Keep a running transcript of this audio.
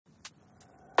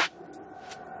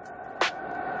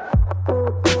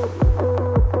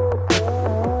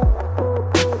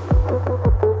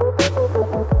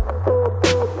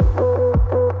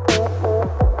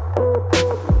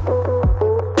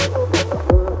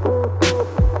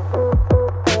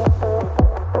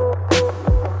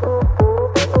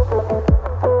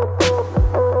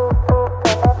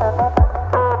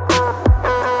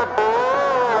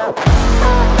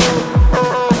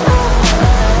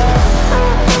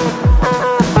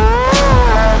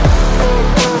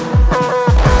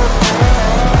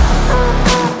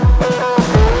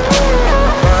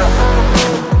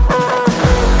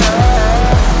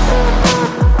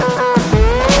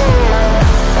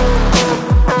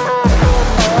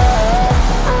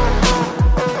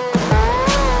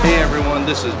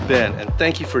this is Ben, and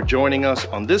thank you for joining us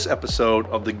on this episode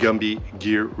of the Gumby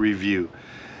Gear Review.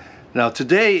 Now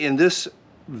today in this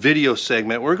video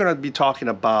segment, we're going to be talking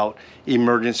about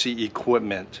emergency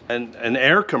equipment and an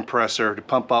air compressor to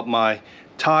pump up my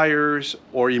tires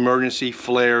or emergency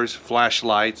flares,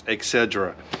 flashlights,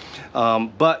 etc.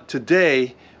 But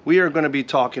today we are going to be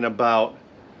talking about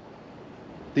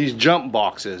these jump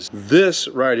boxes. This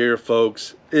right here,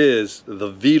 folks, is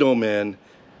the Vtoman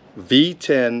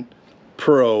V10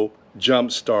 Pro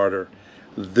jump starter.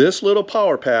 This little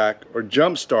power pack or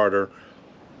jump starter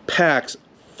packs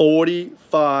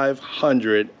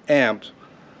 4,500 amps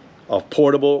of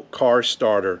portable car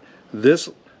starter. This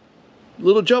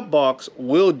little jump box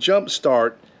will jump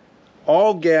start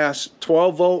all gas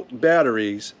 12-volt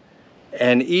batteries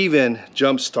and even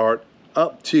jump start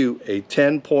up to a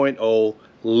 10.0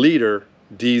 liter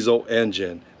diesel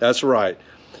engine. That's right.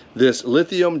 This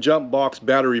lithium jump box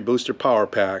battery booster power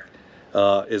pack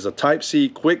is a Type-C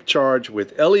quick charge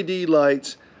with LED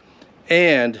lights,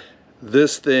 and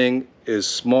this thing is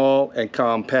small and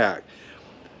compact.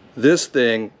 This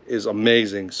thing is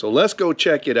amazing. So let's go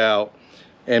check it out.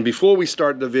 And before we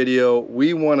start the video,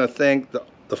 we want to thank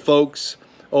the folks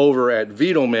over at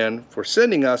Vtoman for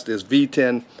sending us this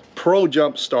V10 Pro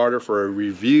jump starter for a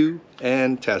review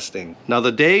and testing. Now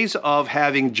the days of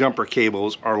having jumper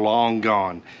cables are long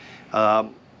gone.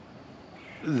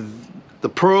 The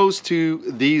pros to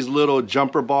these little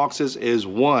jumper boxes is,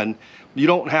 one, you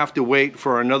don't have to wait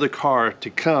for another car to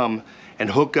come and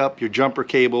hook up your jumper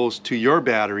cables to your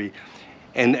battery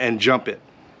and jump it.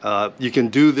 You can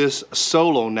do this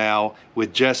solo now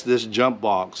with just this jump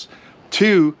box.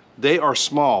 Two, they are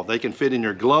small. They can fit in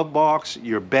your glove box,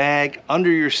 your bag, under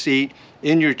your seat,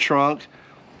 in your trunk.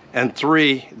 And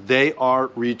three, they are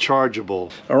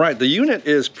rechargeable. All right, the unit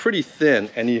is pretty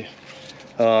thin, and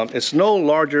it's no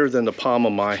larger than the palm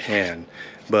of my hand,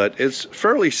 but it's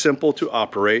fairly simple to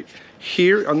operate.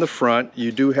 Here on the front,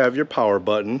 you do have your power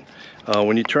button.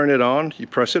 When you turn it on, you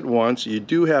press it once. You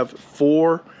do have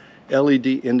 4 LED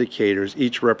indicators,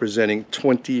 each representing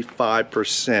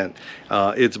 25%.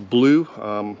 It's blue,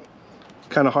 kind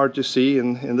of hard to see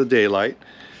in the daylight.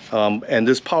 And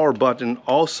this power button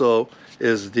also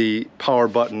is the power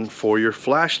button for your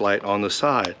flashlight on the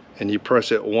side. And you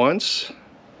press it once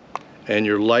and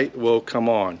your light will come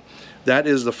on. That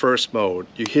is the first mode.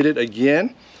 You hit it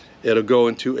again, it'll go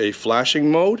into a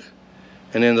flashing mode.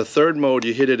 And in the third mode,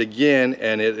 you hit it again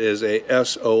and it is a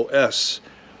SOS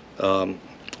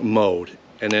mode.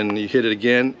 And then you hit it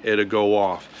again, it'll go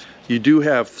off. You do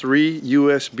have 3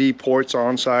 USB ports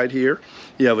on side here.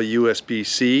 You have a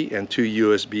USB-C and 2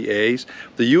 USB-A's.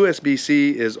 The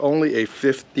USB-C is only a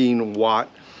 15-watt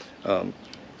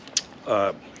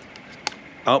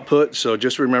output, so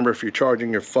just remember, if you're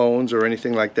charging your phones or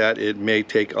anything like that, it may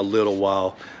take a little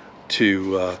while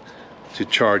to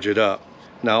charge it up.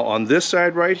 Now on this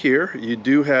side right here, you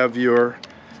do have your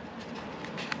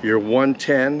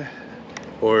 110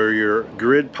 or your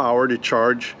grid power to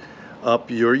charge up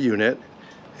your unit,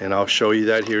 and I'll show you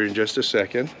that here in just a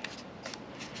second.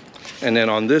 And then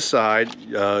on this side,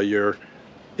 your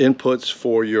inputs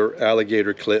for your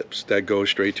alligator clips that go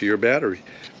straight to your battery.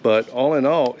 But all in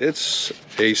all, it's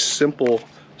a simple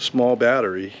small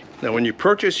battery. Now when you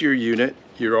purchase your unit,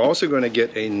 you're also going to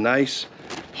get a nice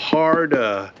hard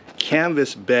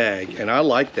canvas bag, and I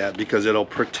like that because it'll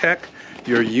protect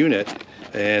your unit,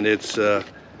 and it's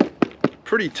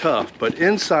pretty tough. But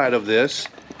inside of this,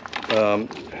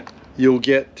 you'll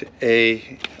get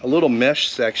a little mesh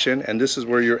section, and this is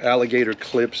where your alligator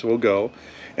clips will go,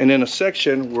 and then a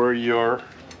section where your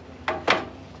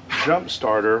jump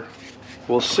starter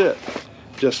will sit,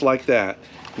 just like that.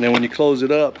 And then when you close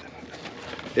it up,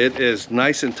 it is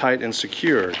nice and tight and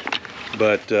secured.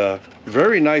 But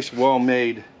very nice,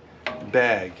 well-made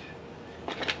bag.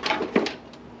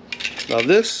 Now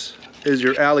this is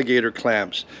your alligator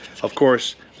clamps. Of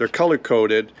course, they're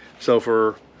color-coded, so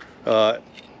for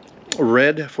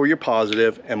red for your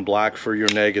positive and black for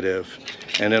your negative.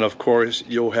 And then of course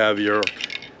you'll have your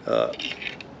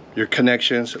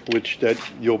connections, which that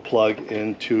you'll plug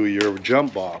into your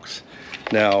jump box.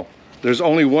 Now there's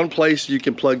only one place you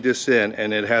can plug this in,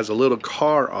 and it has a little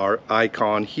car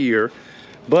icon here,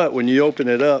 but when you open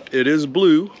it up, it is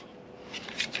blue,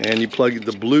 and you plug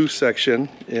the blue section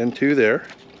into there.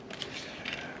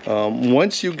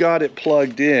 Once you got it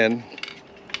plugged in,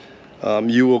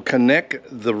 you will connect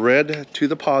the red to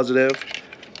the positive,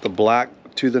 the black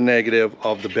to the negative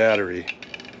of the battery,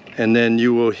 and then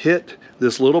you will hit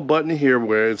this little button here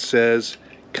where it says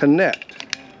connect.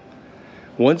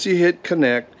 Once you hit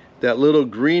connect, that little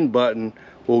green button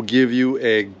will give you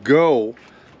a go,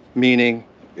 meaning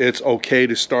it's okay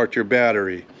to start your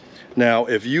battery. Now,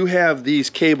 if you have these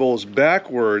cables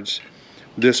backwards,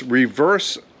 this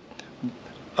reverse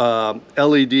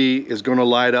LED is going to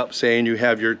light up saying you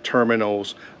have your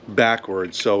terminals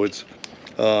backwards. So it's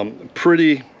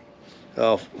pretty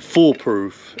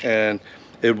foolproof, and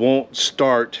it won't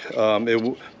start.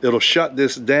 It'll shut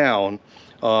this down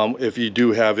if you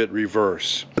do have it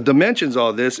reverse. The dimensions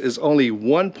of this is only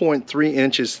 1.3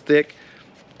 inches thick,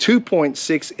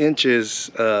 2.6 inches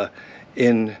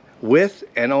in width,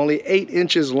 and only 8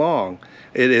 inches long.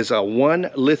 It is a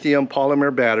 1 lithium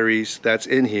polymer batteries that's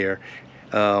in here.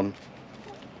 I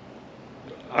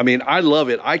mean, I love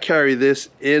it. I carry this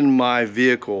in my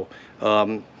vehicle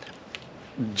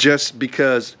just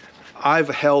because I've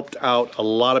helped out a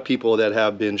lot of people that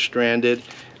have been stranded.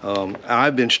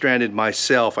 I've been stranded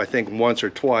myself, I think once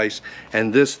or twice,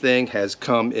 and this thing has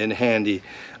come in handy.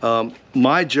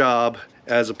 My job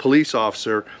as a police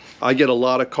officer, I get a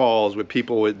lot of calls with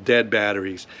people with dead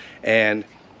batteries, and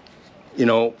you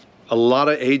know, a lot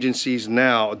of agencies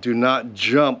now do not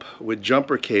jump with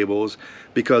jumper cables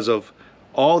because of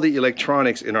all the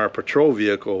electronics in our patrol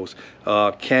vehicles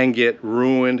can get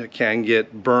ruined, can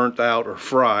get burnt out or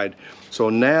fried. So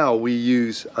now we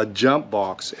use a jump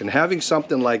box, and having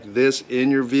something like this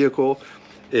in your vehicle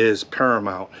is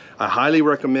paramount. I highly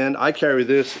recommend. I carry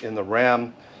this in the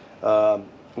Ram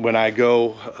when I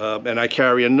go, and I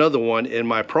carry another one in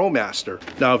my ProMaster.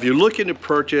 Now, if you're looking to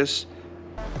purchase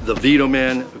the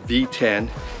Vtoman V10,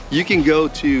 you can go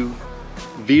to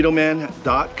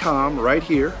Vtoman.com right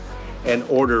here and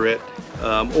order it,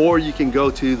 or you can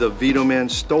go to the Vtoman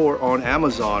store on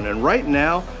Amazon, and right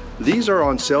now these are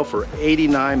on sale for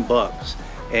 89 bucks.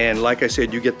 And like I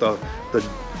said, you get the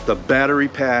battery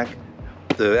pack,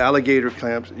 the alligator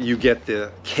clamps, you get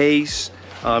the case.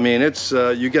 I mean, it's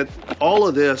you get all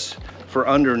of this for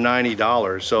under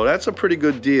 $90, so that's a pretty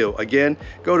good deal. Again,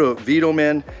 go to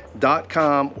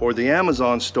Vtoman.com or the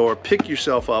Amazon store, pick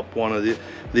yourself up one of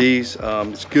these.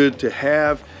 It's good to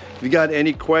have. If you got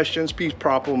any questions, please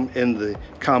drop them in the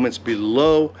comments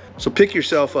below. So pick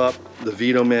yourself up the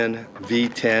Vtoman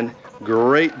V10.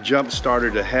 Great jump starter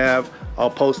to have.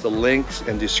 I'll post the links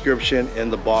and description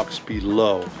in the box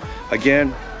below.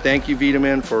 Again, thank you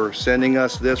Vtoman for sending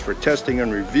us this for testing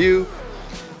and review.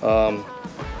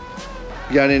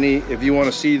 If you want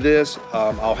to see this,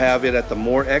 I'll have it at the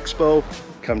More Expo.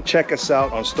 Come check us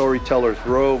out on Storytellers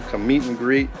Row. Come meet and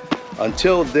greet.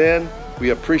 Until then, we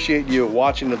appreciate you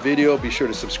watching the video. Be sure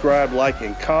to subscribe, like,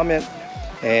 and comment,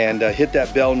 and hit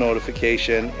that bell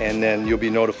notification, and then you'll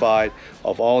be notified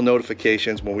of all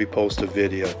notifications when we post a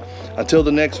video. Until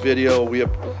the next video,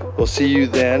 we'll see you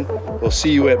then. We'll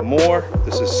see you at More.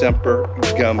 This is Semper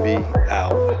Gumby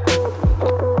out.